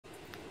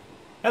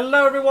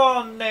Hello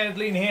everyone,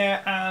 Nerdlean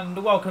here,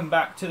 and welcome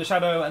back to the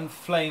Shadow and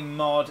Flame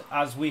mod.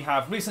 As we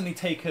have recently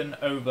taken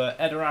over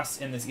Edoras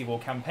in this evil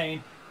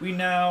campaign, we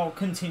now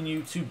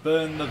continue to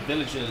burn the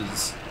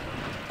villages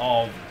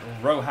of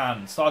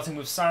Rohan, starting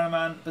with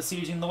Saruman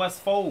besieging the West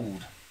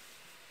Fold.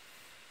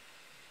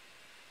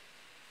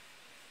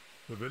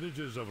 The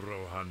villagers of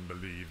Rohan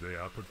believe they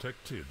are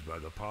protected by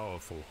the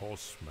powerful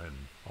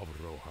horsemen of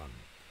Rohan,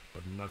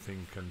 but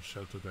nothing can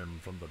shelter them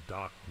from the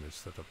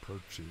darkness that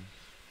approaches.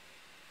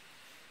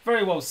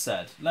 Very well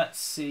said. Let's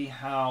see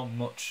how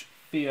much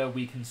fear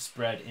we can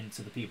spread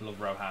into the people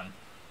of Rohan.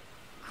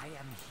 I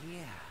am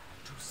here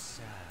to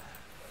serve.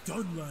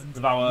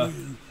 With our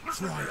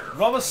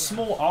rather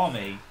small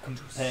army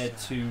compared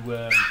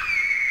to...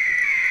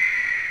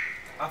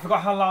 I forgot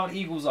how loud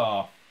eagles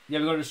are. Yeah,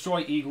 we've got to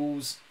destroy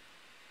eagles.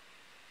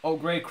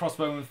 Upgrade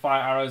crossbow and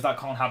fire arrows. That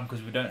can't happen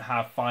because we don't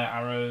have fire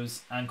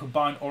arrows. And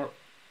combine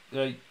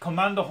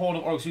command a horde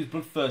of orcs who's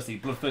bloodthirsty.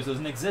 Bloodthirsty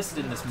doesn't exist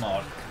in this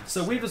mod.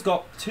 So we've just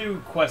got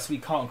 2 quests we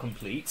can't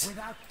complete.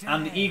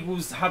 And the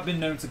eagles have been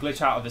known to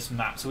glitch out of this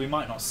map, so we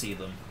might not see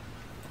them.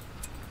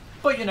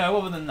 But you know,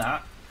 other than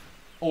that,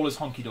 all is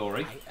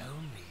honky-dory. I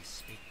only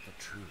speak the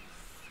truth.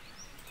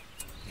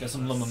 There's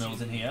some lumber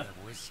mills in here.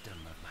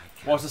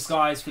 Watch the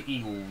skies for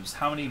eagles.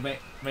 How many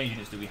range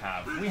units do we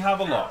have? We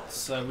have a lot,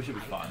 so we should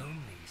be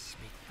fine.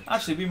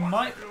 Actually, we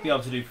might be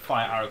able to do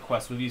fire arrow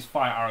quests with these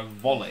fire arrow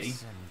volley.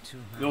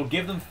 We'll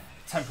give them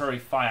temporary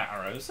fire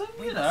arrows, and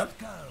you know,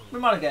 we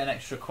might get an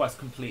extra quest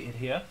completed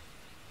here.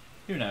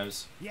 Who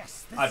knows?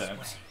 I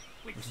don't.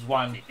 Which is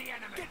why I'm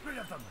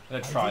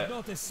going to try it.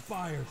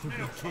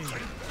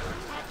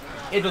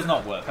 It does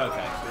not work,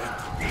 okay.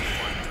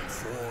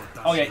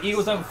 Oh yeah,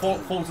 eagles don't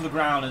fall to the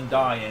ground and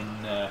die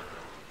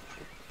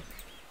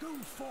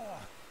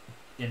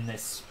in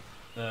this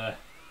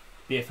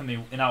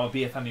BFME, in our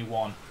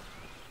BFME1.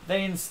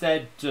 They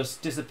instead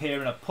just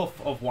disappear in a puff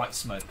of white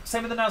smoke.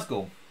 Same with the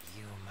Nazgul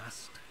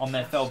on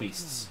their fell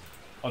beasts.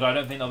 Although I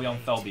don't think they'll be on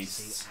fell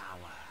beasts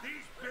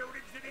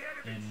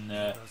in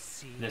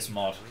this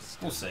mod.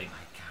 We'll see.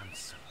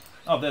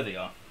 Oh, there they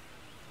are.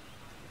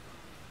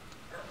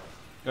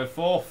 Go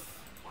forth.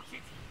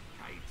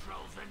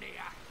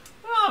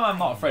 Oh, I'm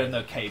not afraid of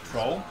no cave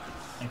troll.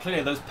 And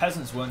clearly those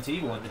peasants weren't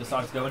evil when they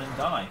decided to go in and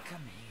die.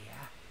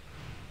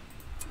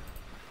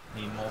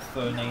 Need more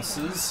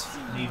furnaces.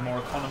 Need more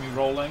economy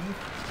rolling.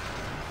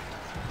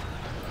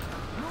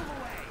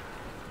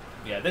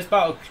 Yeah, this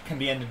battle can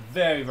be ended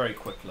very, very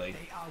quickly.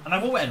 And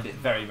I will end it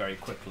very, very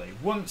quickly.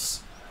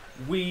 Once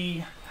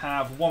we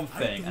have one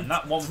thing, and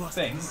that one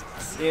thing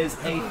is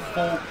a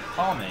full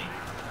army.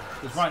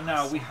 Because right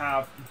now we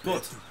have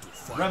but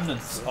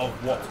remnants of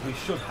what we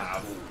should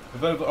have,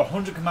 with over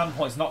 100 command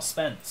points not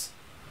spent.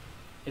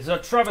 It's a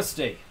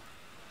travesty.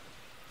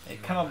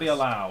 It cannot be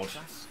allowed.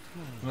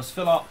 We must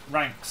fill our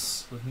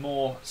ranks with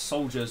more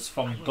soldiers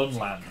from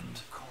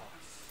Gunland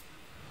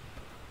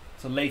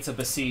to later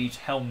besiege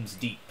Helms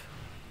Deep.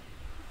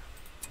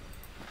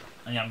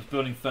 And yeah, I'm just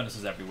building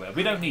furnaces everywhere.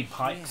 We don't need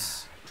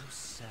pikes.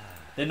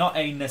 They're not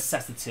a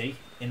necessity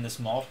in this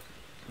mod,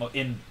 or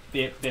in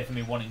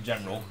BFME1 in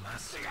general.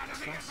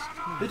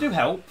 They do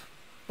help,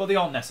 but they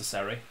aren't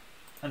necessary.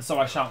 And so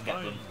I shan't get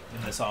them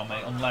in this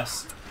army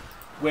unless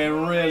we're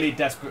really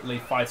desperately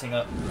fighting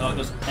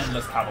just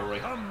endless cavalry.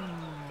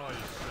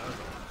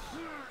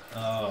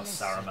 Oh,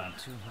 Saruman.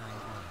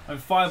 And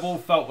Fireball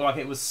felt like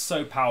it was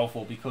so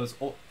powerful because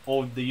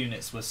all the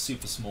units were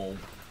super small.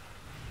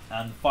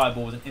 And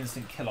Fireball was an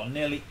instant kill on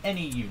nearly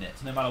any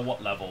unit, no matter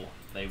what level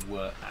they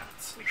were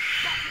at.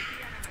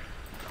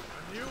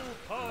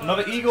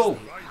 Another eagle!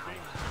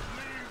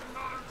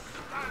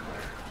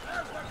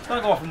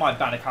 Don't go off with my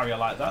banner carrier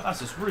like that, that's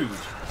just rude.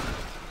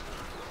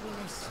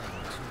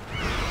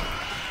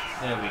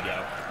 There we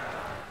go.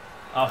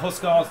 Our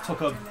Huskars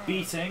took a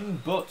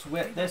beating, but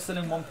they're still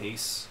in one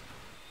piece.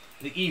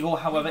 The eagle,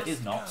 however,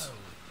 is not,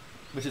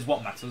 which is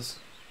what matters.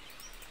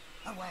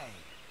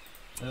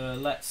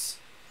 Let's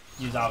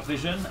use our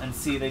vision and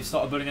see they've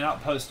started building an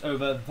outpost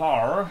over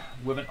there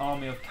with an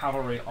army of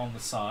cavalry on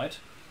the side.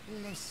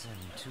 Listen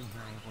to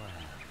my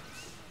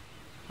words.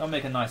 That'll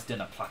make a nice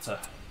dinner platter.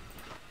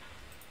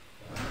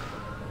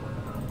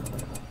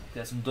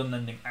 Get some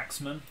Dunlending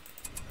axemen.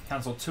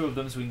 Cancel 2 of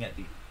them so we can get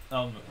the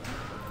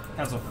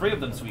cancel 3 of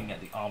them so we can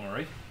get the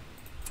armory.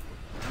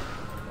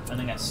 And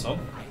then get some.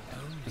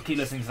 Just keep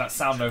listening to that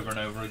sound over and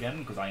over again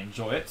because I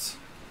enjoy it.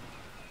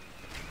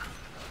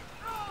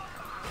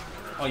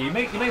 Oh, you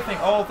may think,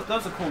 oh, but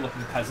those are cool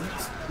looking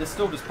peasants. They're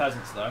still just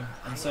peasants though,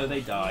 and so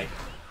they die.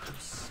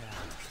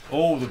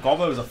 Oh, the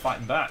gobos are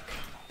fighting back.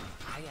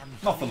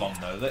 Not for long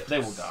though, they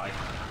will die.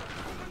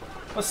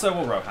 But so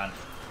will Rohan.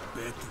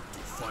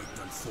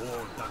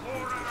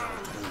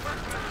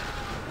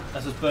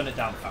 Let's just burn it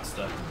down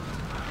faster.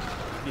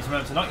 Need to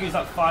remember to not use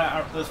those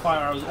fire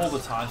arrows all the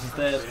time, since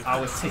they're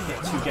our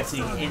ticket to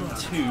getting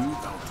into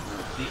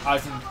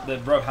the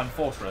Rohan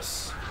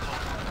fortress.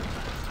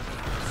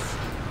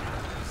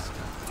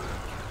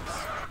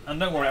 And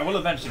don't worry, I will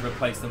eventually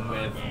replace them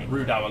with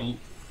Rudour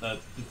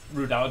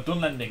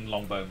Dunlending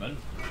longbowmen.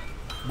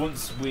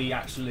 once we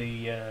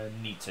actually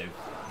need to.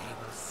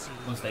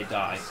 Once they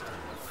die.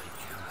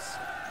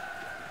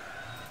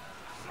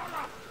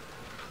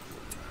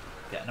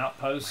 Get an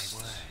outpost.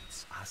 My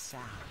words are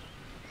sound.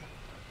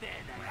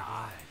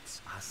 My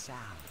words are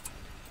sound.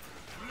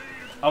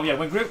 Oh yeah,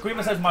 when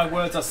Grima says my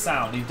words are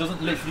sound, he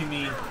doesn't literally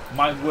mean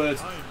my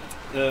words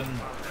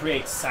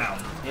create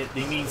sound.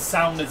 He means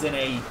sound as in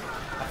a,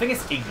 I think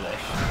it's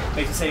English.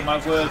 Basically saying my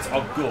words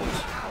are good,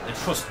 they're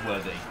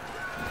trustworthy.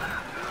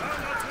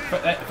 For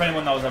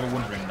anyone that was ever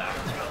wondering that.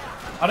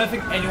 I don't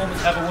think anyone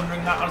was ever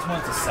wondering that, I just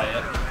wanted to say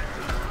it.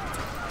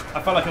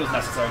 I felt like it was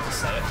necessary to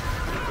say it.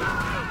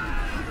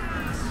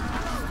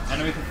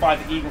 And we can fight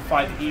the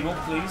evil,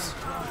 please.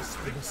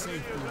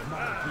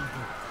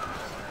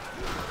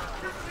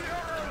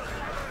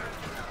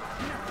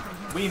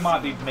 We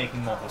might be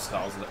making more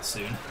hostiles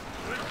soon.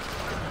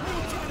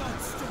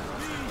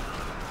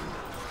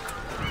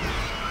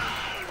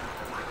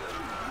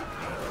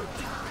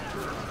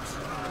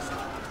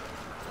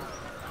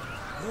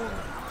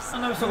 I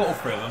know we've still got all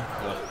three of them,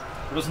 but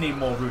we just need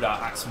more Rude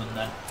Out Axemen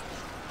then.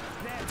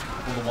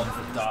 All the ones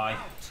that die.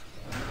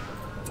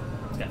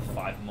 Let's get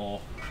 5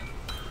 more.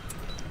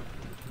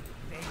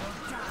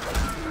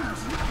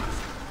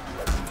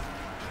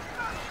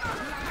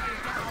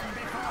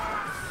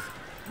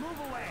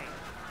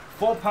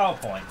 Four power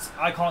points.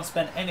 I can't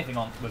spend anything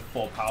on with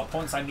 4 power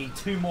points. I need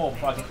 2 more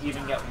before I can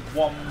even get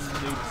 1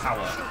 new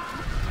power.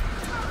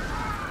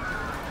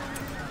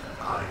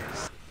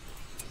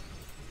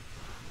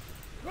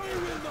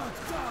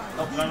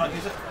 Oh, can I not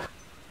use it?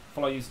 I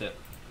thought I used it.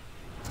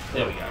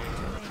 There we go.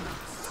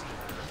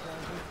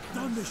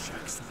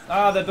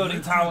 Ah, they're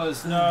building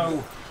towers.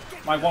 No.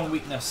 My one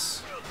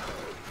weakness.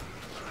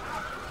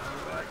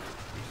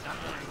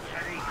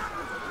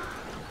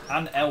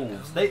 And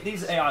elves.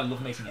 These AI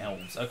love making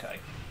elves. Okay.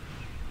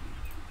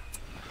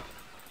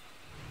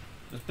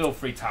 Let's build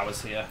 3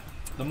 towers here.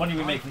 The money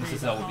we make from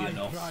this will be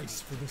enough.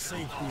 For the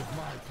safety of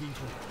my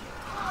people.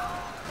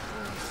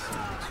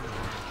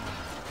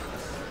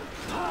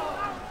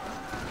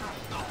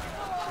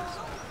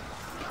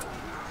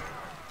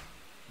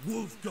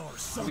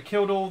 Have we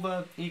killed all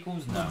the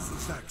eagles? No.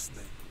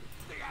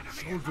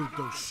 Shoulder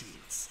those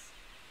shields.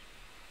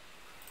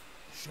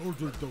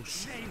 Shoulder those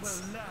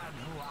shields. They will learn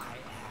who I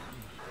am.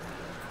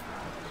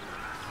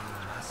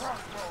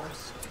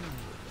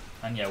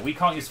 And yeah, we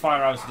can't use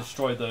fire arrows to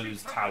destroy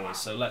those towers,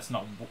 so let's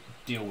not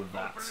deal with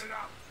that.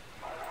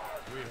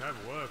 We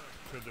have work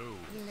to do.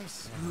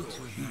 Listen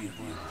to my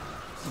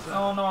words.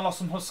 Oh no, I lost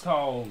some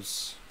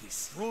Huskals. The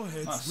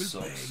Strawheads That will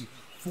sucks. pay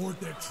for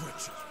their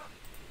treachery.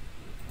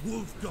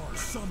 Wolfgar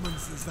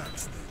summons his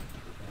axemen.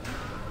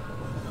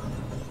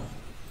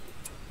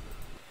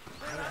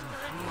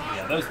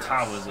 Yeah, those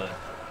towers are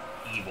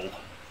evil.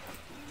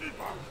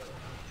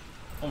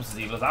 Almost as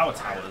evil as our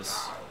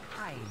towers.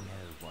 I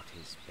know what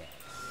is best.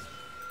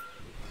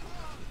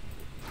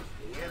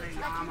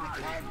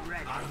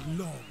 I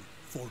long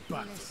for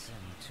battle. Listen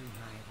to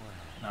my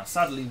words. Now,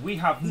 sadly, we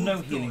have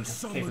no healing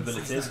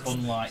capabilities,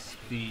 unlike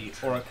the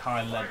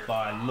Urukai led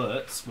by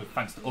Lurtz, with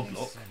thanks to Ugluk.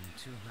 Listen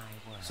to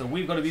my words. So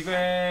we've got to be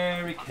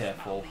very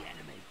careful.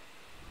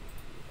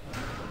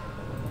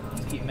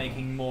 Keep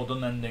making more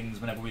done endings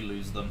whenever we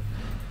lose them.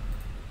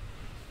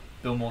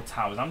 Build more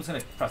towers. I'm just going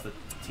to press the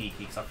T key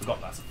because I forgot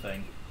that's a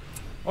thing.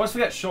 I always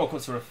forget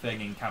shortcuts are a thing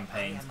in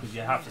campaigns because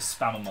you have to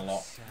spam them a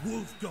lot.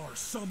 Wolfgar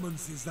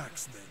summons his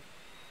axemen.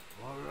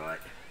 Alright.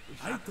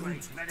 I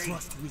don't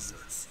trust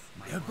wizards.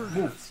 Never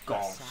have.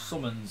 Wolfgar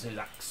summons his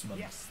axeman.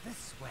 Yes,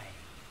 this way.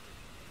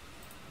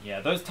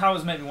 Yeah, those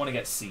towers make me want to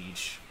get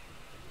siege.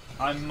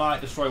 I might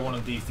destroy one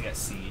of these to get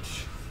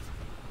siege.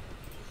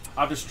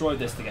 I've destroyed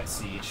this to get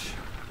siege.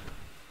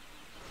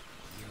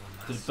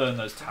 To burn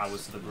those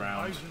towers to the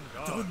ground.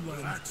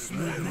 Dunland,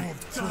 men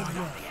of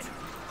Dunland.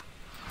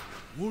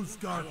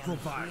 Wolfgar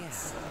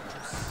provides.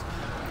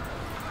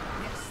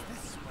 Yes,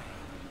 this way.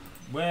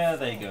 Where are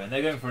they going?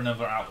 They're going for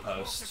another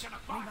outpost.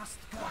 We must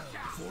go.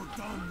 For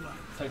Dunland.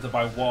 Protected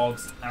by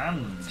wargs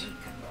and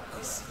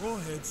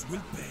Strawheads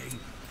will pay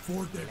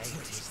for their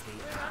treachery.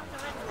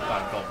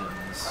 by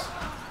goblins.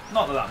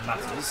 Not that that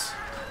matters.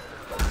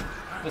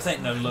 This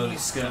ain't no lowly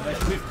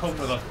skirmish. We've come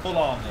with a full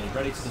army,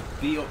 ready to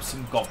just beat up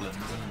some goblins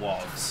and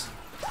wargs.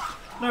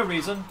 No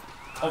reason,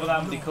 other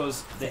than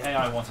because the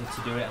AI wanted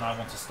to do it and I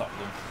want to stop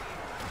them.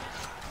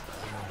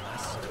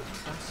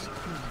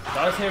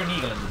 I was hearing an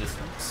eagle in the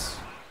distance.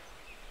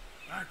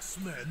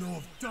 Axemen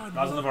of Dunland.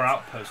 There's another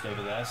outpost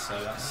over there,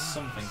 so that's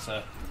something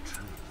to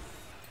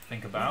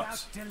think about.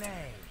 Without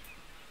delay.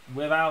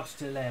 Without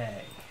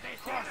delay.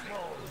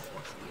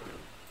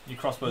 Your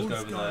crossbows go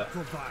over Wolfgar there.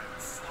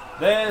 provides.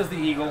 There's the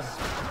eagle.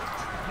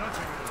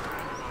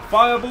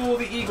 Fireball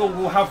the eagle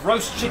will have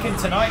roast chicken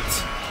tonight.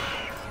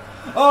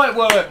 Oh, it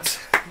worked!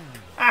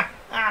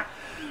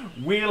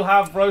 We'll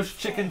have roast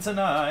chicken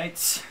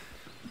tonight.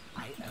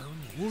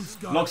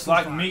 Wolfgar Looks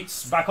like provides.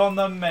 meat's back on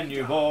the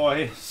menu,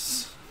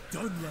 boys.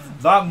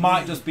 Dunland. That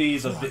might just be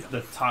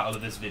the title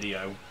of this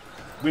video.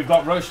 We've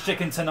got roast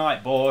chicken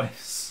tonight,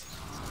 boys.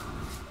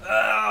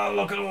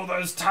 Look at all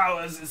those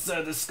towers. It's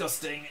so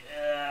disgusting.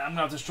 I'm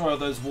gonna have to destroy all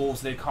those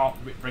walls. They can't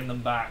bring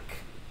them back.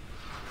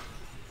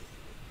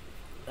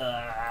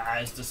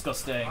 It's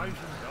disgusting.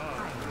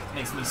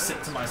 Makes me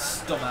sick to my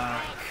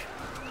stomach.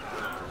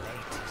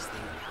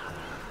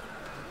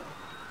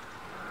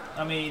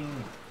 I mean,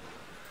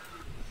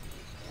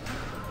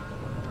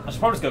 I should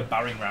probably just go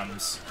battering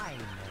rams.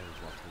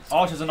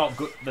 Archers are not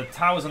good. The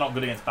towers are not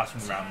good against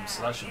battering rams,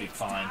 so that should be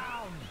fine.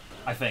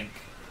 I think.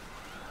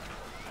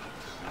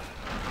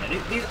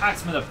 Yeah, these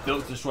axemen are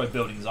built to destroy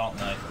buildings, aren't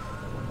they?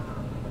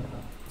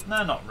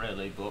 No, not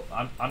really, but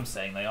I'm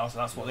saying they are, so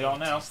that's what they are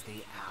now.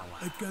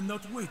 I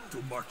cannot wait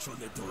to march on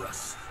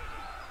Edoras.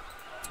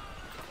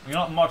 You're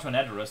not marching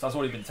on Edoras, that's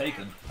already been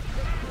taken.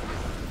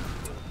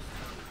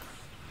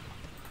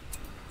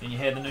 Can you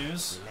hear the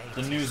news?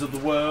 The news of the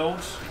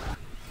world?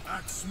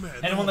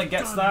 Anyone that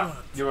gets that,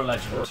 you're a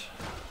legend.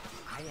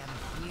 I am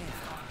here.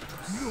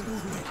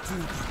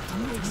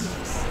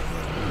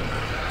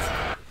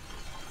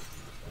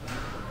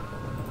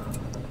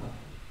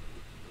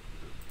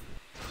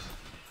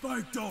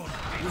 Fight on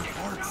with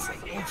hearts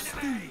of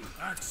steel.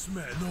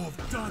 Axemen of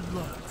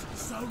Dunland.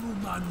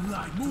 Saruman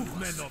like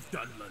movement of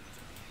Dunland.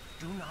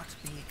 Do not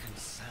be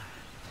concerned.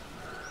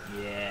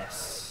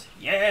 Yes.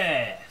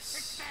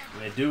 Yes!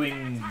 We're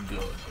doing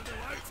good.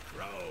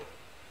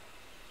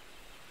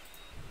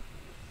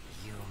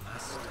 You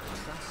must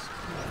trust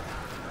me.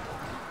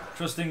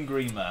 Trust in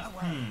Grima.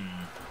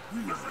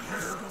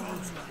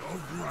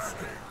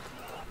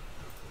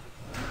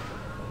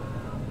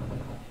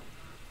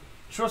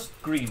 Trust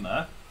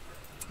Grima.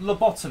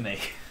 Lobotomy.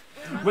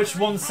 Which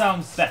one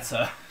sounds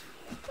better?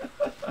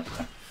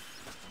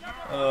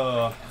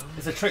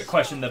 It's a trick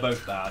question, they're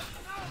both bad.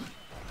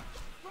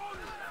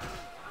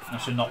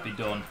 That should not be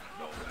done.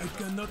 I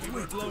cannot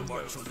wait to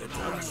march on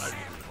Edoras.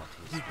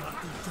 The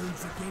battle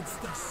turns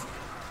against us.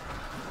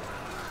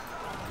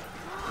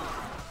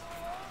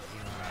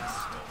 You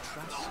must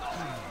trust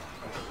me.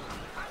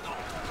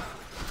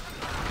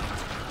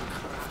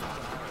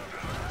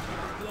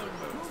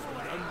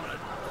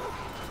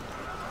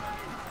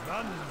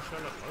 None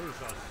shall oppose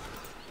us.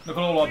 Look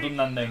at all our done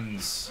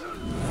endings. You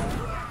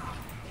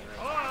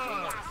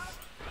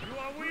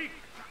are weak.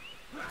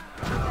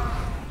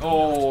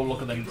 Oh,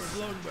 look at them.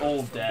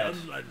 All dead.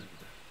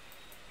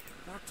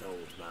 That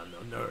old man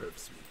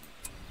unnerves me.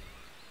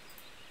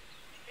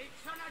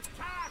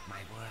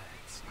 My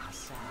words are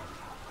sad.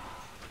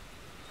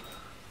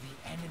 The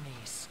enemy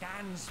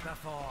stands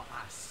before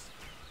us.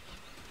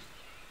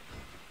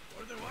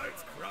 For the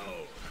White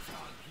Crow.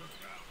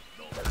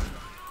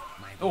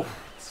 My Oh.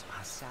 words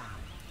are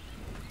sound.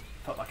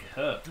 Felt like it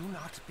hurt. Do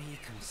not be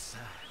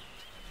concerned.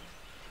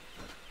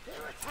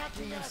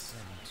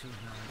 Listen to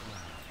my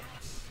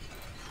words.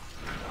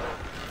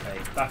 Okay,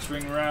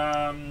 battering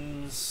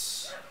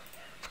rams.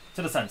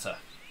 To the centre.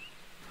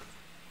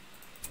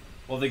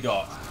 What have they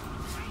got?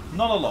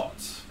 Not a lot.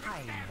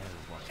 I know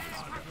what is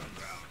best.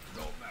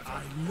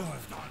 I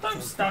love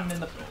Don't stand in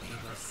the... We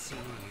will see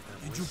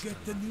the Did you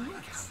get the new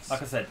axe?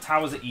 Like I said,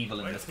 towers are evil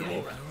in this game.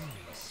 only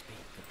speak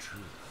the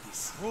truth. The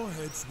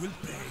Strawheads will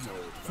pay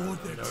for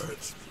their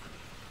treachery.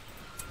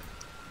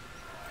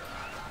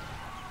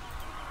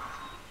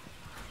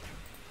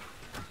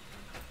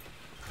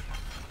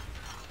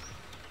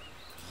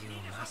 You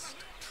must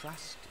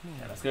trust me.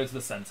 Yeah, let's go to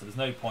the centre. There's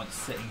no point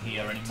sitting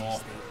here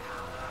anymore.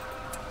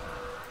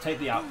 Take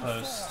the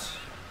outpost.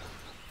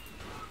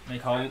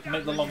 Make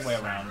the long way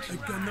around. I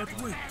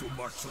cannot wait to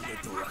march on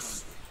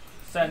Edoras.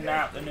 Send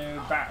out the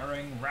new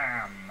battering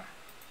ram.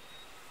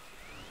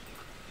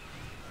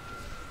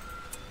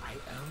 I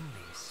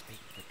only speak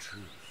the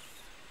truth.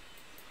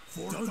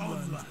 For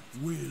Dunland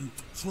will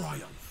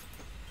triumph.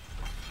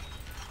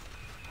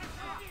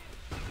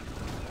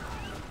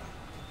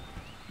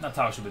 That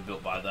tower should be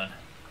built by then.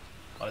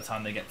 By the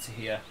time they get to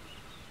here.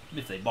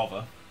 If they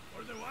bother.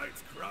 For the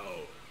White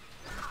Crow.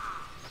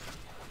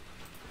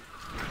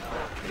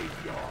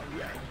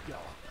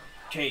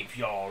 Keep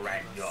your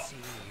anger. See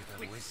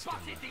the wisdom.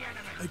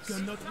 I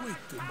cannot wait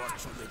to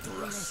march on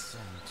Edoras.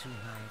 Listen to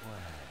my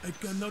words. I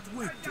cannot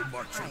wait to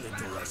march on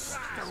Edoras.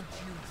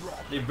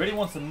 They really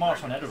want to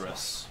march on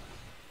Edoras.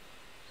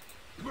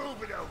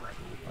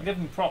 I'll give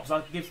them props.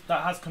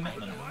 That has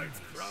commitment.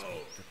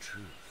 The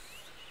truth.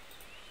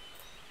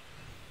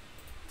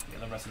 Get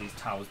the rest of these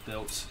towers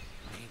built.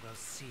 We will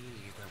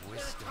see the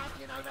wisdom.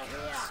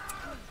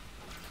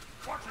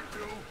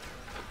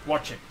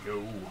 Watch it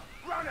go.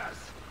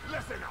 Runners,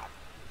 listen up.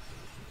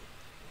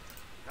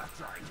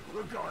 That's right,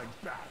 we're going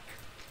back.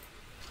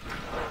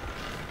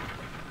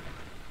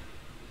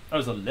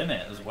 There's a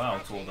limit as well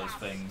to all those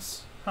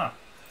things. Huh.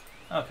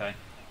 Okay.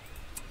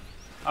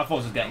 I thought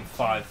I was getting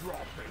 5.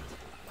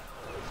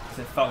 Because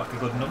it felt like a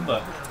good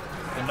number.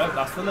 But nope,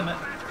 that's the limit.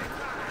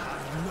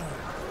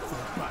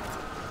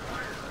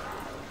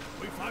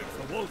 We fight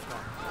for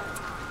Wolfgang.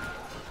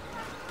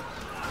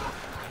 I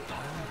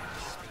only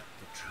speak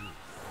the truth.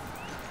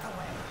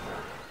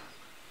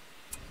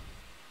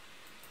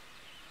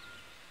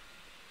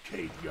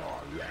 Keep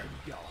your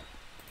end up.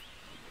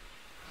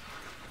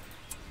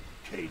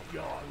 Keep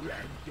your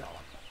end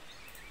up.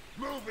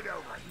 Move it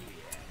over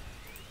here.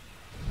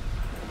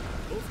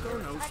 Ulfgar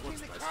knows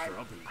what's best for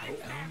our people. I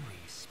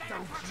only speak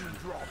Don't you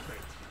drop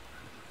it.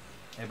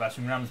 Hey,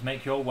 battering rams,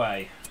 make your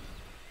way.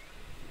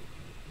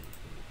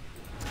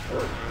 I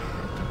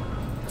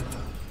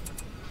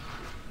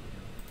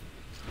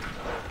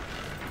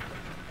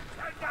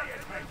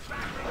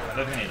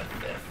don't think I need a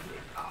fifth.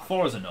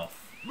 4 is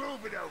enough.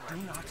 Move it over.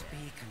 Do not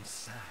be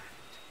concerned.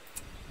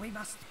 We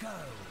must go.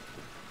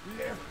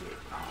 Lift it.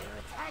 They're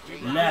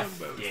attacking us.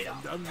 Left it.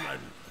 From Dunland.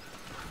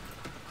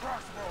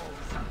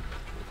 Crossbows.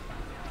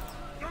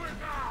 Do it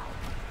now.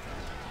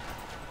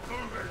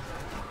 Move it.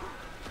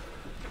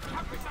 The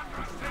cup is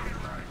under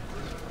attack.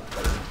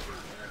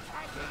 They're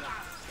attacking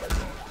us.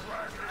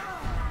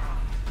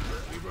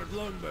 We've got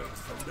longbows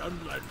from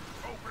Dunland.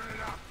 Open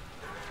it up.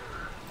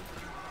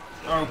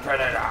 Open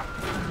it up.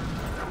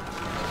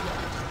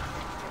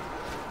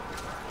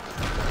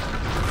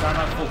 Sound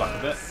like pull back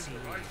a bit.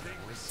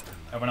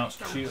 Everyone else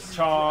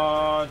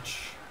charge.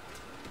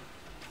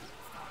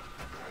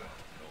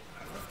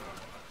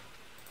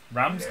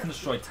 Rams can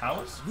destroy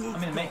towers? I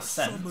mean, it makes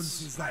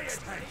sense. Pay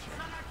attention.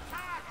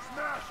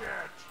 Smash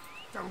it.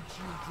 Don't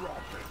you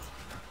drop it.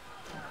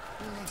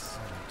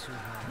 Listen to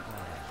my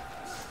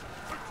words.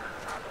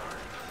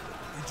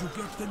 Did you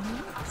get the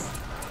news?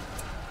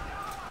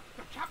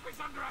 The cup is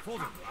under attack. For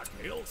the Black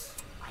Hills.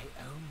 I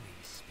only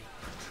speak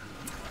the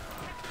truth.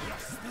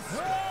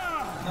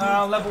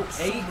 Level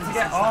 8 to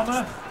get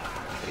armor?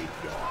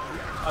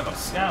 I got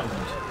scammed.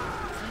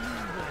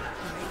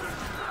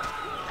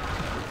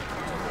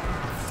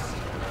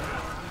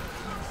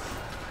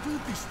 You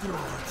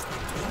destroyed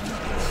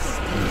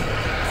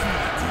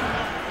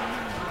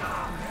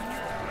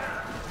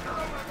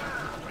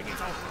Bring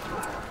it out.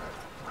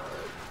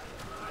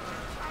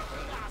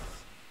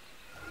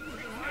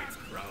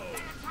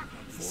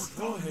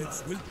 Foreheads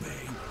will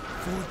pay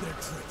for their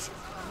treachery.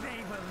 They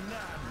will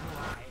learn who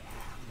I am.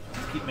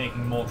 Keep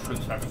making more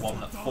troops for every one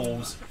that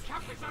falls.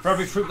 For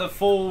every troop that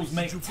falls,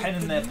 make 10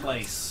 in their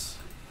place.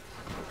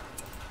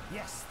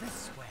 Yes,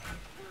 this way.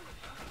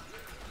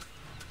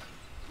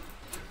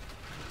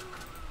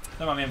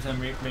 Don't mind me, I'm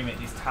going to remake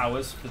these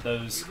towers for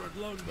those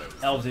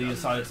elves that you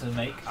decided to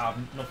make out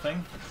of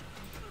nothing.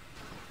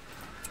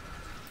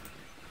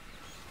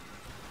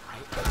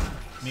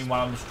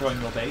 Meanwhile, I'm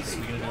destroying your base. What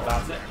are you going to do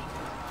about it?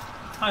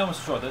 I almost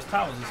destroyed those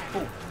towers. It's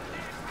cool.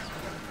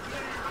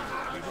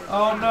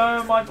 Oh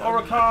no, my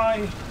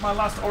Orokai! My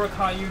last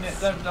Orokai unit,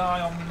 don't die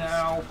on me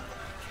now.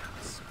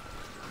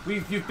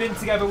 You've been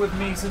together with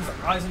me since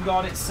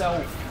Isengard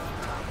itself.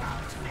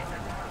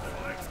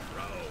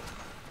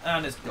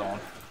 And it's gone.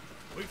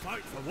 We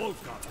fight for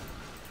Wolfgar.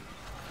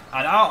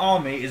 And our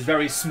army is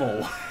very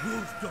small.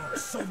 Wolfgar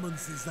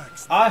summons his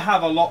axe. I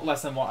have a lot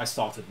less than what I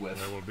started with.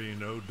 There will be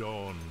no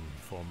dawn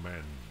for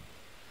men.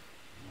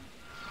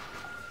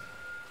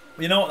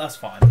 You know what, that's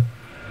fine.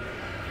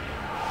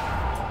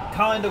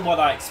 Kind of what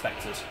I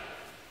expected.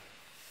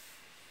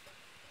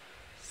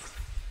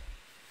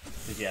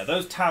 But yeah,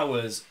 those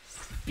towers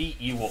beat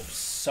you up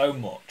so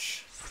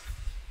much.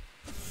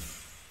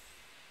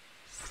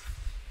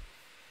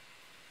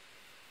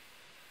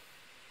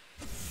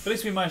 But at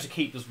least we managed to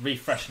keep just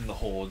refreshing the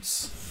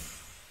hordes.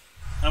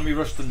 And we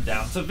rushed them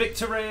down to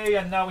victory,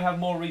 and now we have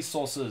more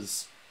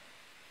resources.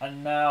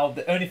 And now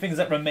the only things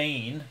that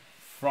remain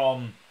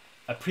from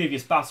a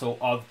previous battle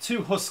are the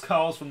 2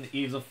 Huskars from the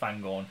Eves of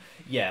Fangorn.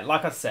 Yeah,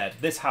 like I said,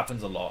 this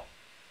happens a lot.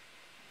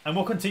 And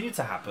will continue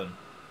to happen.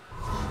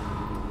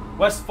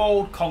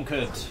 Westfold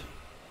conquered.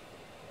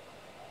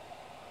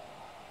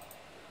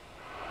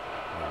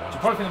 Should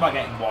probably think about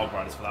getting Wild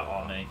Riders for that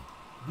army.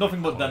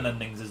 Nothing but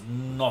Dunlendings is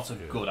not a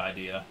good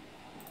idea.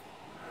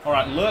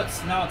 Alright,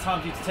 Lurtz, now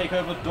time for you to take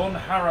over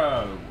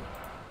Dunharrow.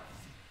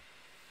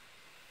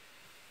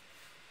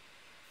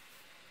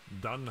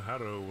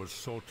 Dunharrow was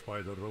sought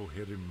by the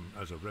Rohirrim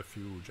as a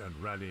refuge and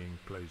rallying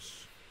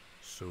place.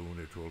 Soon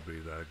it will be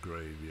their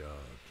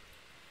graveyard.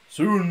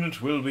 Soon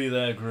it will be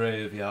their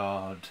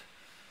graveyard.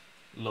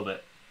 Love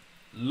it.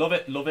 Love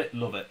it, love it,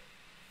 love it.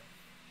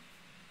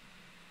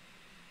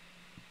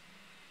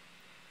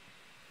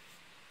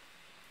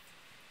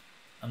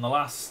 And the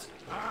last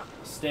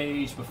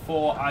stage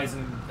before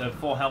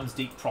before Helms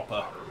Deep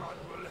proper.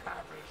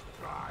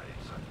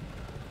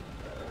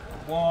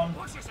 1.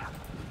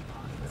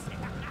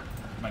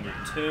 Mango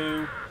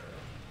 2.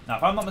 Now,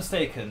 if I'm not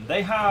mistaken,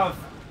 they have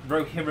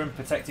Rohirrim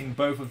protecting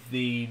both of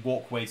the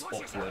walkways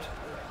upward.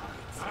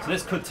 So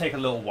this could take a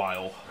little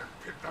while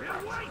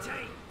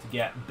to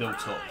get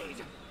built up.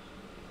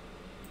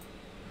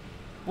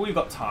 But we've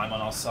got time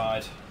on our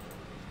side.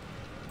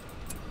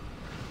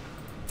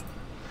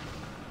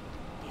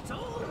 It's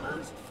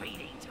almost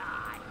feeding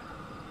time.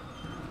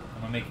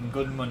 And we're making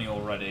good money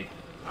already.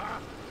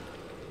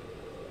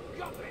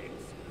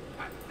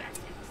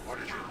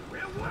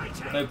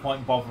 No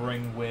point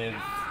bothering with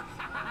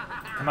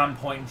command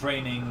point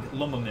draining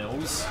lumber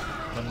mills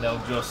when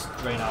they'll just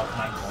drain our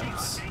command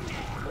points.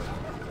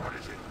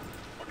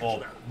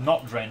 Or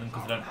not drain them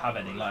because they don't have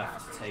any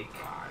left to take.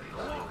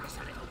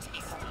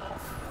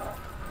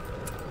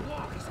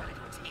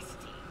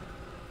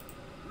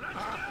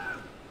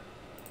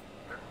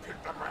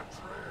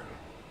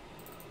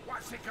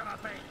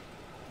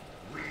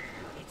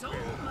 It's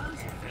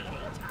almost feeding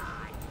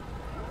time.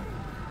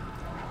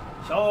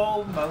 It's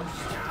almost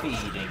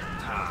feeding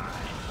time.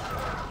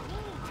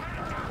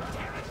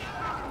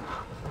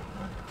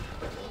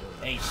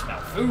 They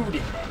smell food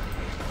in there.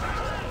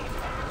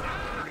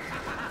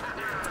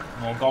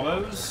 More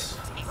gobbos.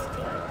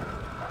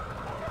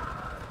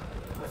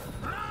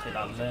 Take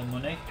that their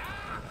money.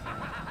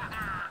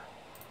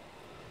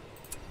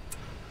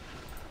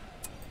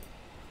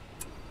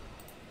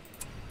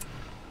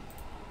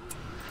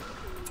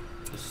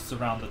 Just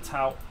surround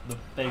the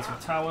base of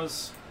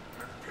towers.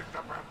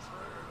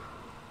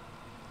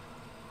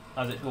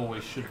 As it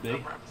always should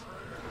be.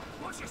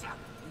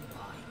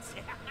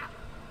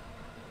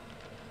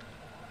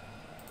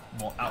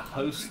 More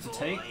outposts to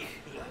take.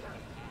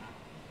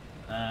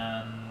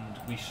 And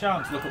we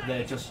shan't look up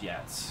there just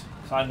yet,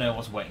 because I know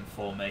what's waiting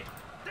for me.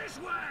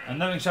 And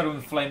knowing Shadow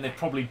and Flame, they've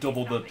probably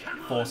doubled the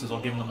forces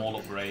or given them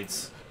all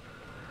upgrades.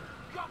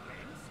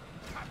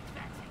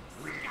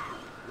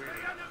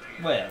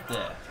 Where?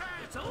 There.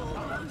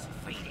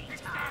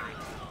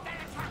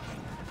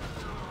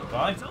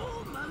 Goodbye.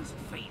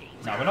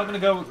 Now, we're not going to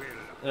go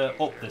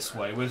up this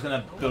way. We're just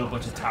going to build a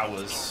bunch of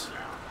towers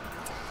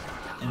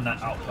in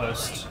that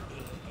outpost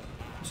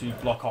to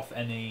block off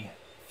any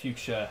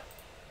future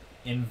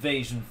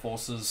invasion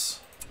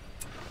forces,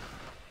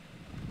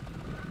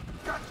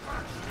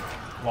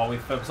 while we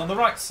focus on the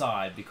right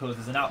side, because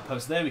there's an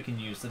outpost there we can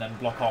use to then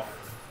block off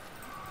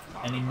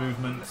any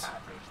movement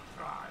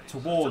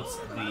towards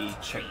the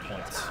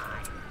checkpoint.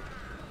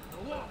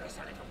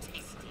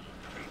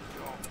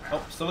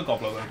 Oh, still a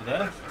goblo over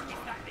there.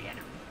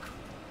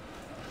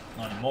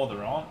 Not anymore,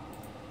 there aren't.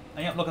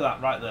 And yep, look at that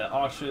right there.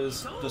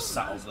 Archers just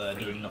sat up there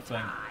doing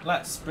nothing.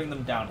 Let's bring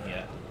them down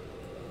here.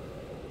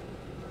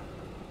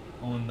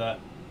 On the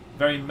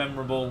very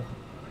memorable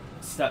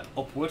step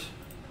upward,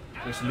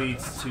 which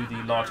leads to the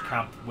large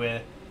camp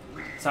where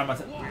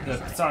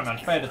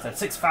Saruman Fader said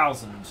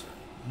 6,000,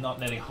 not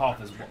nearly half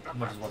as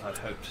much as what I'd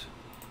hoped.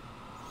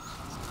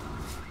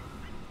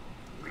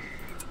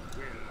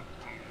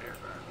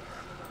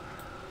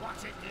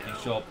 Make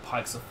sure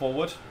pikes are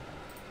forward.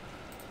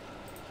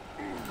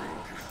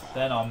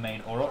 Then our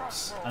main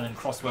Aurochs, and then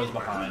crossbows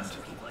behind.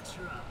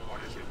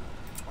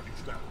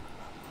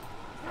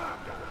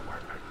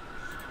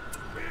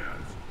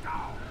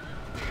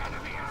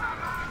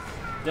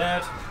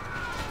 Dead.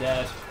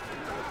 Dead.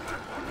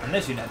 And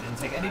this unit didn't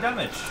take any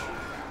damage.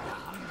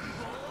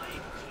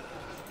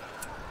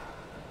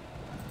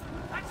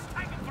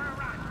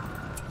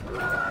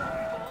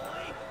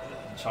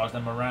 Charge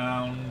them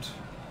around.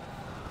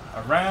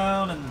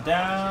 Around and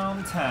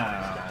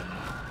downtown.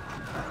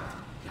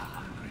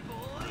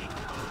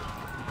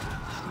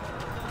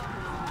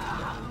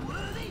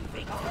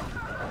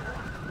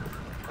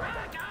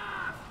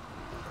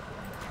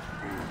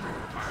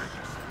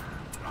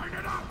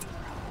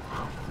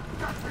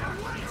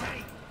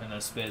 And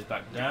those spears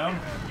back down.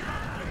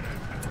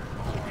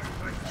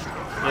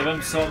 Give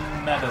him some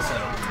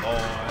medicine,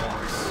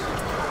 boys.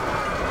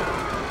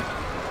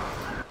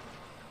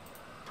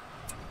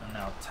 And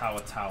now tower,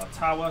 tower,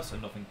 tower, so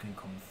nothing can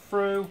come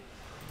through.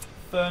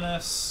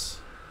 Furnace.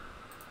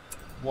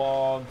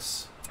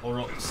 Wargs.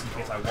 Aurochs, in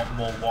case I want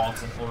more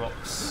wargs and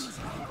Aurochs.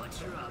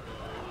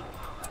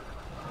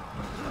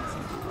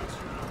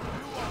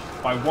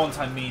 By want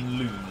I mean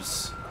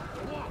lose.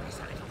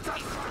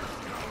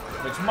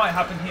 Which might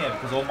happen here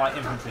because all my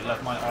infantry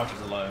left my archers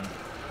alone.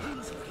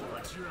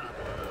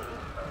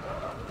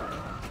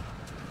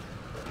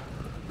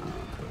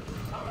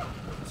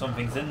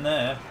 Something's in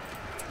there.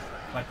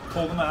 Can I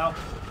pull them out?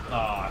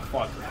 Ah, I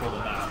thought I could pull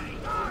them out.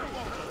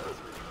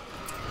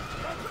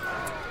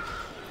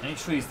 Any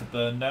trees to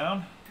burn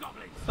down?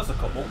 Just a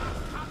couple.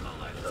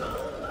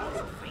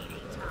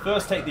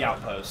 First take the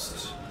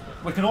outpost.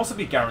 We can also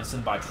be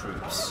garrisoned by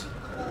troops.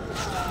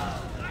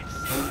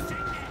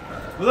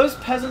 Were those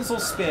peasants or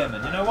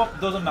spearmen? You know what?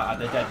 Doesn't matter,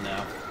 they're dead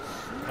now.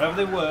 Wherever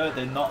they were,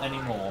 they're not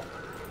anymore.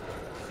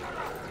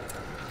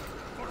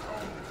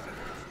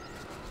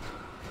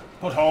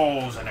 Put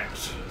holes in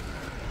it.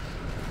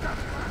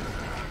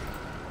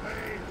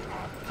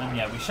 And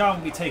yeah, we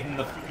shan't be taking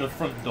the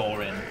front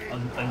door in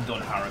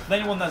Dunharrow. For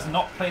anyone that's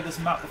not played this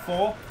map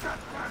before,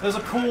 there's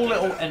a cool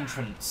little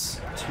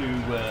entrance to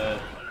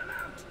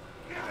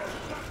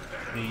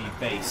the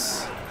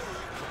base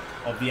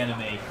of the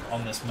enemy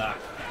on this map.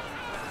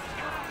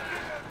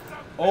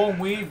 Oh,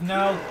 we've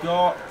now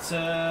got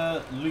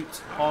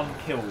loot on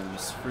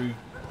kills through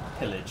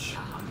pillage.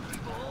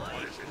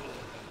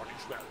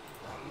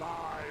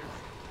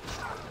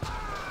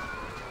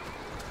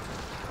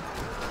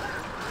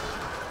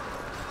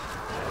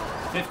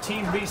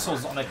 15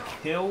 resources on a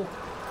kill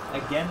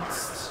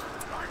against...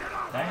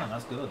 Damn,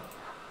 that's good.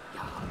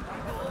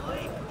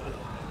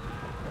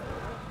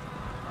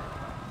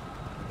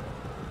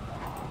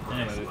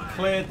 Anyway, we've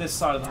cleared this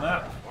side of the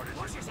map.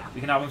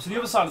 We can have them to the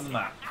other side of the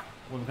map,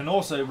 where we can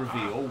also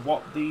reveal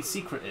what the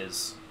secret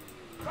is.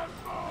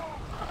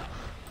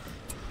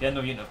 Get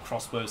another unit of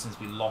crossbows since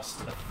we lost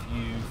a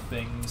few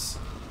things.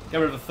 Get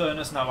rid of the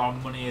furnace, now our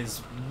money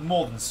is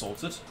more than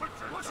sorted.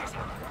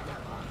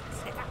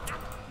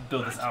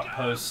 Build this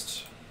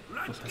outpost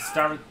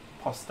for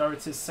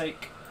posterity's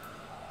sake.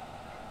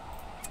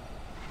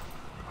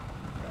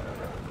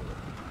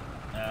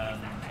 And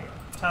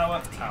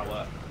tower,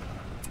 tower,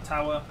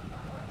 tower.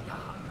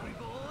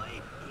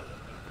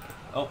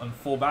 Oh, and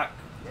fall back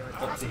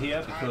up to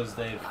here because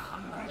they've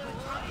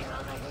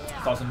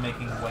started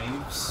making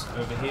waves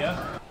over here.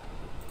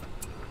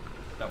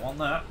 Don't want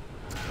that.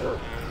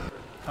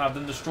 Have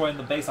them destroying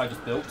the base I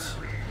just built.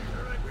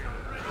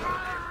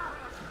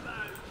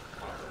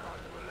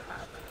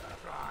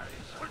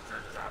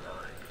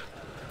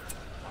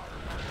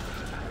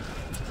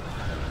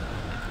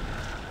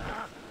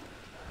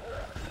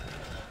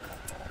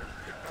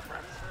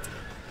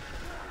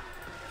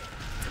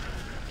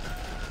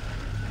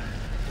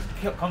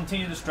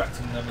 Continue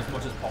distracting them as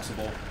much as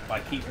possible by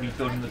keep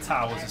rebuilding the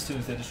towers as soon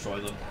as they destroy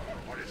them.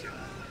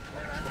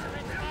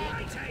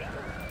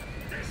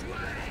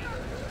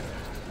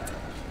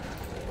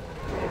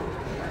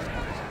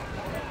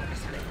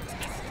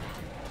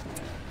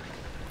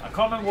 I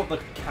can't remember what the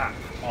cap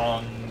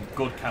on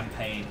good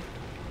campaign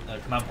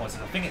command points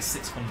is. I think it's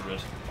 600.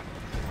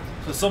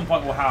 So at some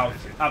point we'll have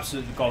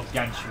absolutely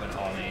gargantuan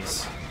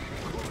armies.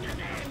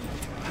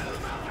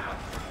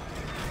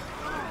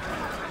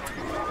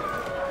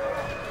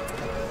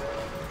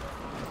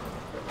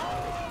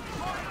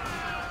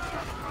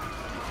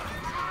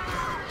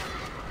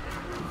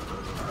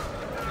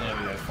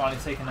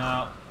 Finally taken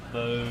out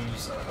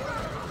those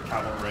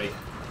cavalry.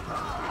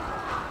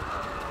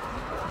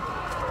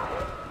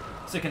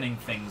 Sickening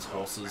things,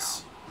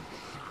 horses.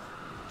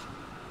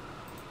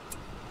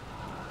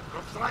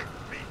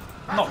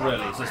 Not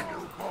really, it's just,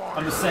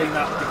 I'm just saying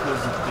that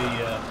because of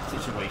the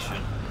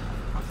situation.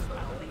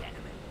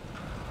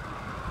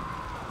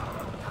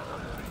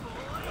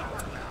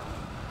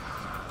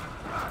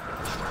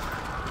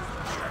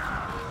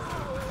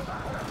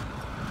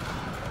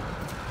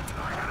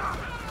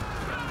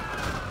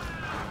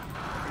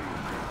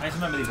 I just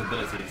remember these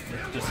abilities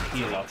to just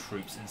heal our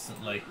troops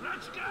instantly.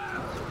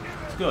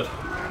 It's good.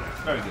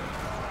 It's very good.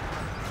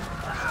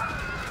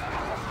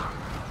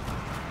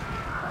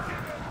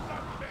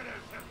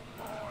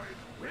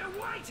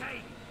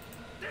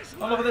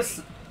 Oh, look at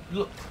this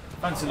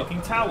fancy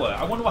looking tower.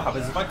 I wonder what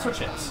happens if I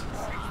touch it.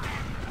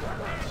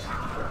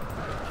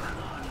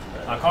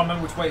 I can't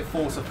remember which way it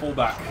falls to fall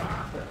back.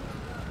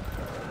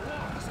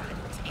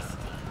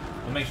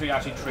 Well, make sure you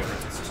actually trigger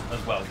it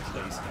as well,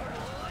 please.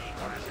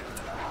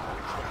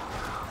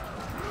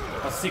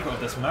 That's the secret of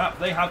this map.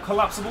 They have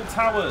collapsible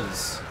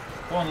towers.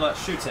 Go on,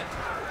 let's shoot it.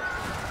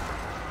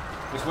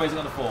 Which way is it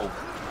going to fall?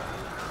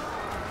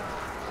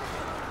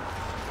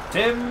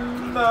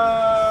 Timber!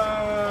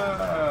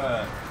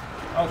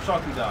 Oh,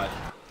 Sharky died.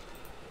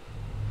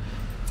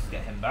 Let's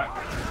get him back.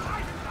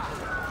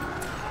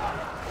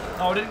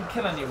 Oh, I didn't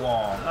kill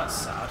anyone. That's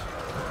sad.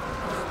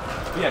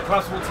 But yeah,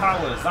 collapsible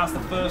towers. That's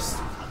the first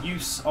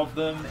use of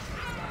them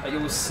that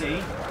you'll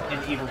see in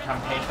Evil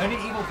Campaign. Only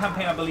Evil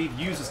Campaign, I believe,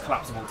 uses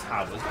collapsible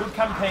towers. Good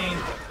Campaign,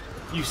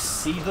 you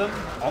see them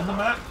on the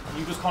map,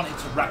 you just can't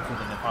interact with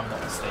them if I'm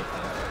not mistaken.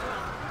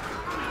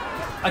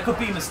 I could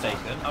be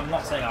mistaken. I'm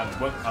not saying I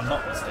won't. I'm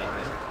not mistaken.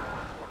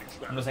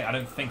 I'm just saying I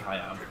don't think I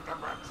am.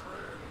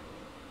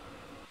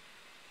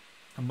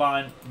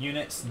 Combine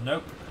units,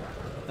 nope.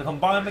 The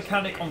combined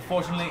mechanic,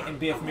 unfortunately, in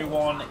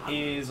BFME1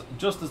 is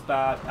just as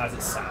bad as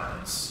it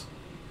sounds.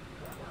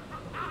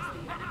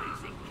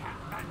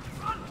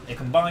 It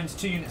combines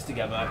two units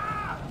together,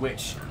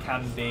 which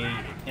can be,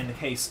 in the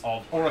case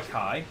of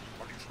Orokai,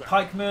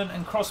 pikemen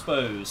and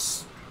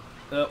crossbows.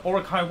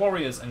 Orokai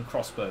warriors and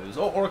crossbows,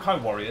 or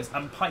Orokai warriors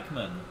and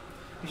pikemen.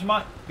 Which you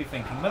might be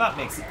thinking, well, that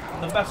makes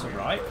them better,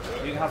 right?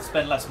 You have to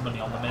spend less money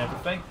on them and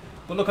everything.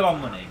 But look at our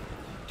money.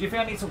 Do you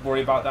think I need to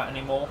worry about that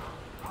anymore?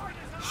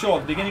 Sure,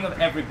 the beginning of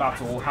every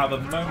battle will have a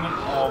moment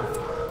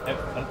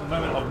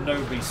of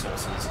no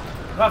resources.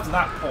 But after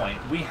that point,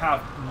 we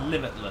have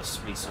limitless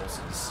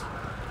resources.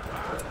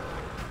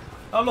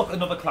 Oh look,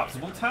 another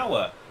collapsible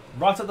tower,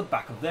 right at the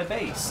back of their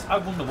base. I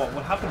wonder what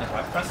would happen if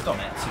I pressed on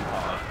it too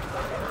hard.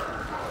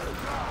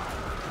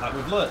 Like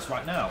with Lurtz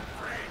right now.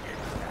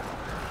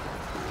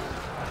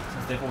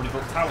 Since they've already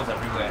built towers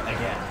everywhere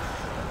again.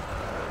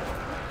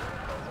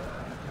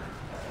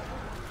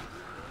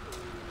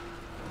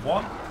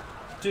 One,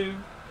 2,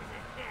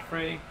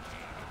 3,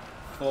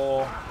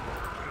 4.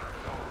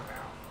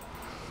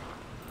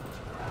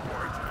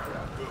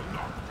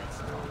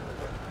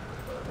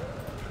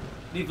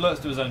 Leave Lurtz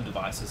to his own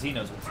devices, he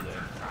knows what to do.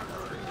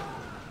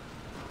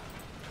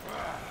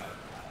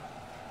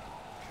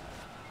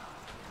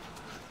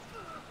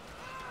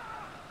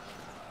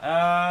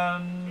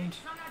 And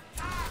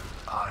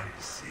I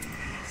see.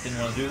 Didn't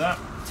want to do that.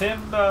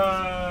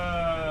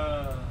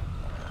 Timber!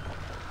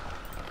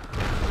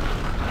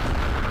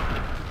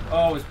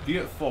 Oh, it's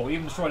beautiful. We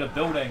even destroyed a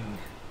building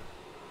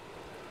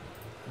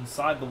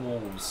inside the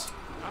walls.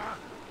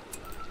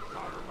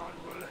 Saruman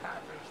will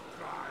have his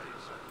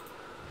prize.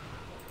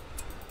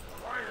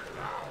 Quiet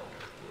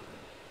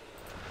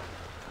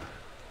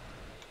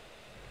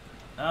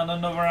And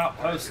another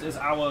outpost is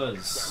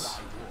ours.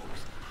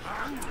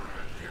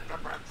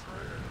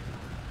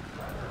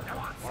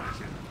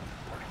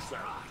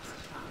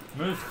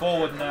 Move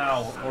forward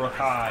now,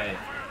 Urukai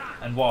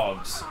and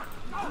Wogs.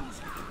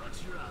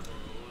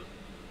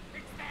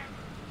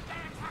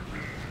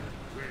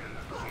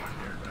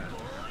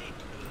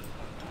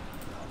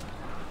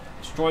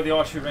 Destroy the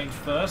archery range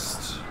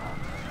first,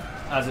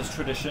 as is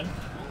tradition.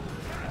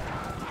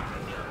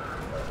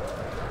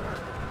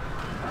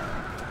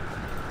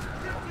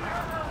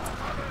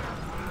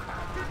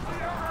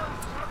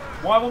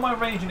 Why all my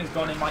ranging has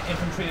gone in, my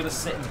infantry are just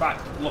sitting back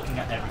looking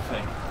at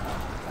everything?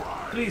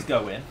 Please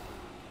go in.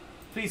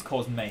 Please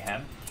cause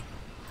mayhem.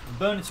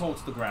 Burn it all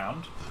to the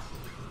ground.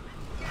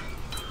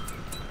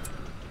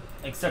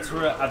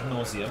 Etc. ad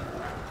nauseum.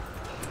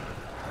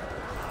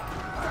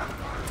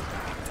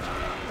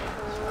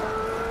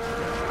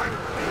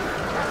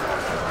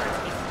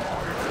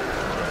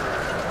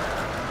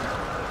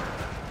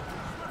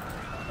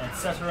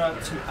 Etc.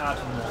 to ad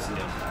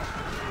nauseum.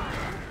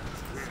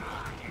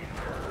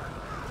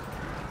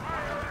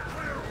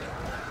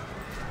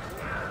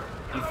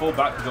 You fall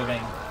back because you're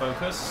getting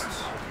focused.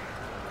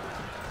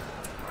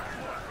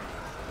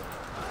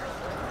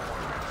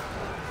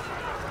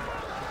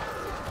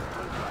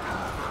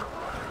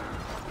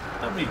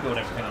 Don't rebuild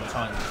everything I'm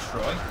trying to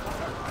destroy.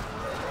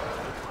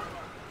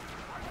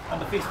 And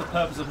defeats the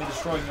purpose of me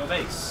destroying your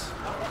base.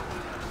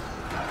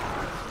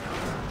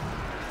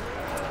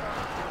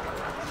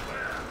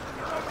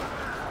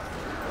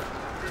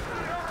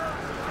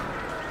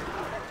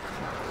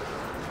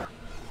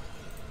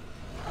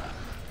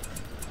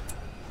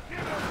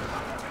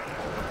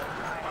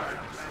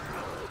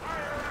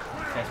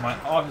 Okay, so my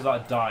archers are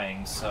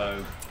dying,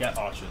 so get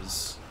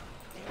archers.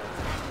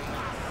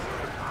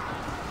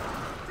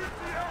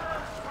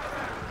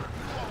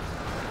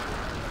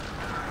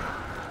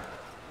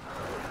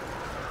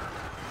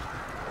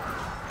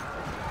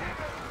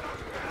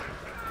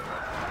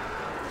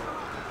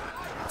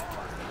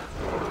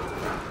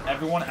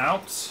 Everyone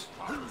out.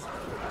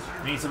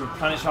 We need to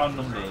replenish our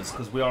numbers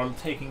because we are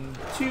taking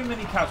too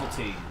many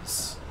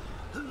casualties.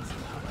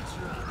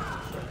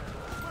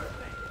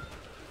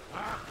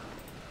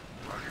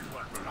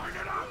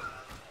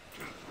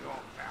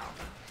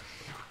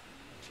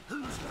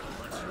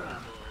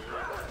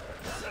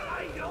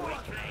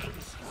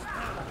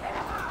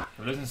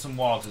 We're losing some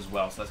wargs as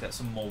well, so let's get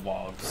some more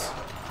wargs.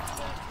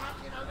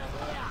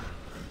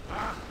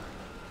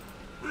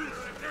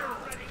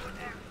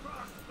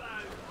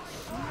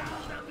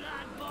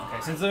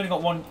 Okay, since they've only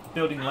got one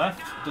building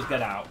left, just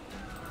get out.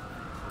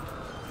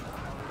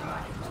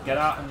 Just get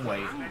out and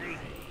wait.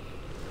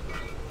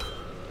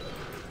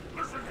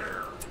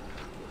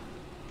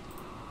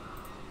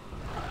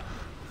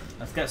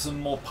 Let's get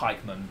some more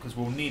pikemen, because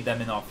we'll need them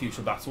in our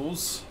future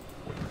battles.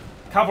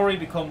 Cavalry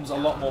becomes a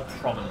lot more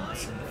prominent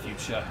in the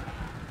future.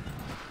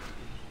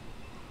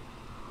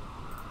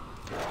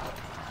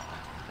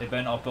 They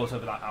better not have built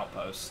over that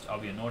outpost. I'll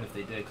be annoyed if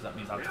they did, because that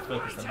means I have to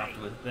focus them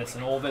after this,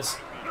 and all this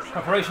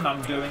preparation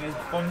I'm doing is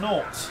for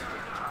naught.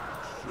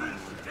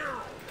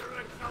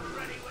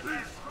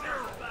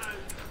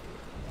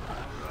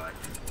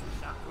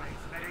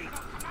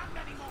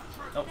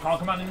 Oh, can't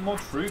command any more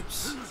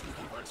troops.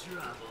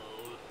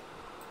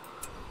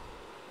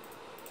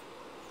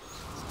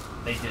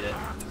 They did it.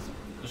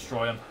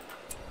 Destroy them.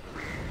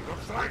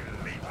 Looks like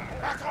meat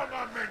back on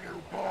the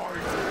menu,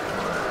 boys.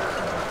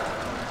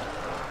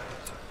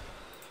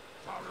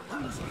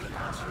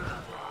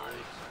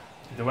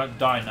 They won't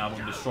die now when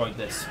we destroyed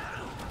this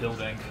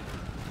building.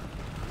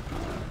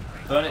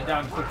 Burn it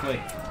down quickly.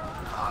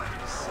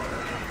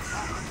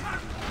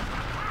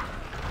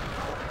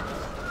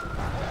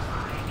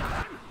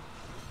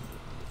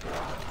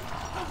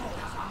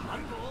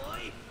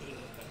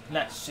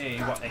 Let's see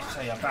what they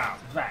say about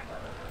that.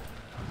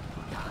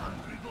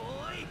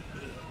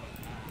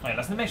 Wait,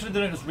 let's make sure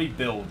they don't just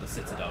rebuild the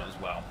citadel as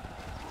well.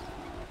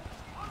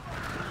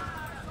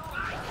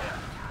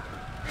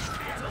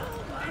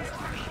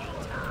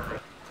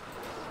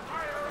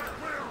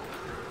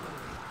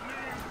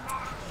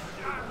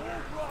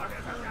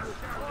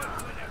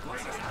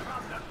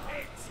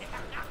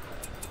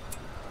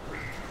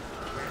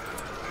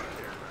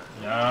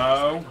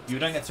 No, you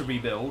don't get to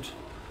rebuild.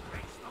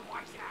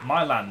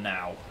 My land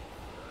now.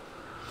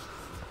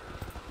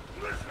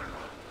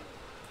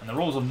 And the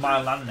rules of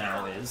my land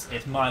now is,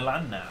 it's my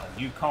land now.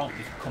 You can't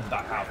just come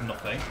back out of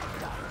nothing.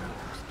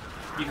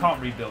 You can't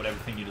rebuild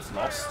everything you just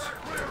lost.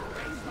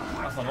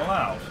 That's not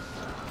allowed.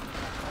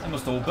 They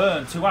must all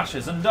burn to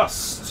ashes and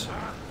dust.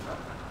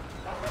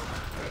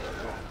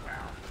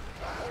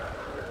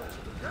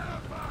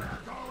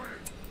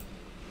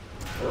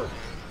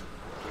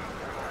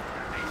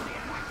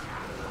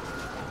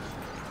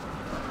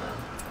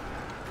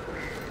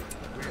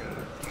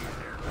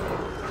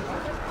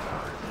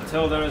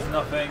 Until there is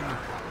nothing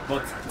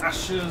but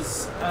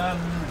ashes and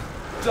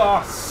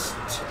dust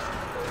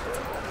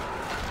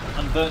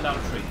and burnt down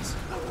trees.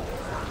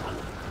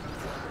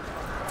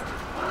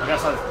 I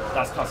guess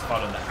that's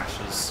classified under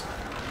ashes.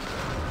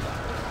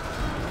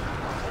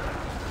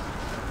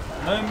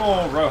 No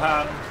more,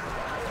 Rohan.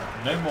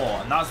 No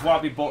more. And that's why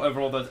we bought over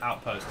all those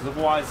outposts. Because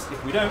otherwise,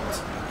 if we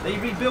don't, they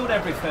rebuild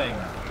everything.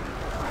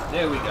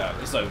 There we go.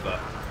 It's over.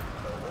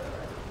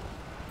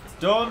 It's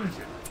done.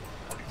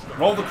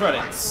 Roll the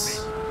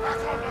credits.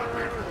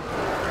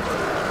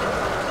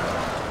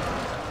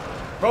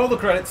 Roll the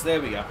credits.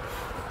 There we go.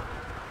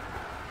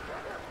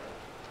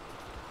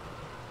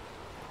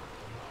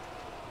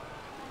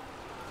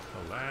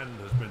 The land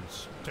has been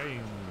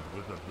stained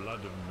with the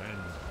blood of men.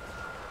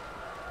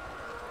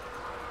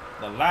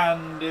 The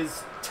land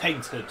is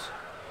tainted.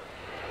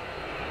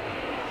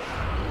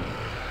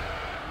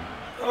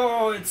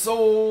 Oh, it's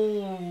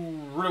all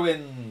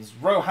ruins.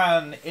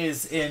 Rohan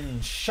is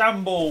in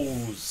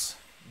shambles.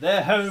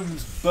 Their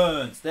homes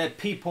burnt. Their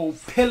people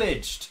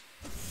pillaged.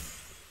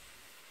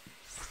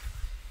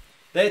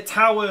 Their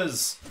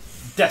towers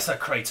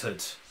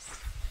desecrated.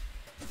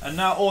 And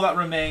now all that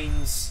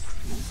remains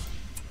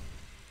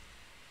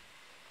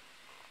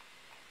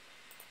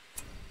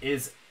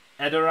is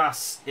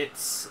Edoras.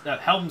 It's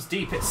Helms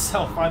Deep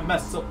itself. I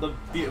messed up the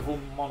beautiful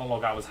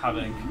monologue I was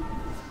having.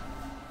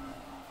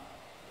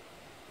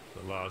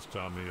 The last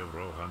army of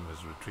Rohan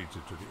has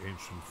retreated to the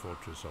ancient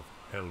fortress of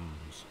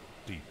Helms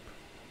Deep.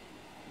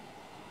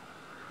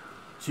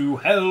 To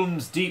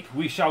Helms Deep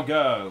we shall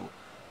go.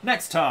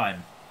 Next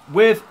time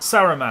with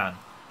Saruman.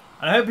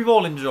 And I hope you've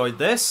all enjoyed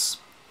this.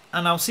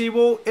 And I'll see you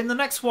all in the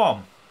next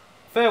one.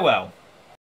 Farewell.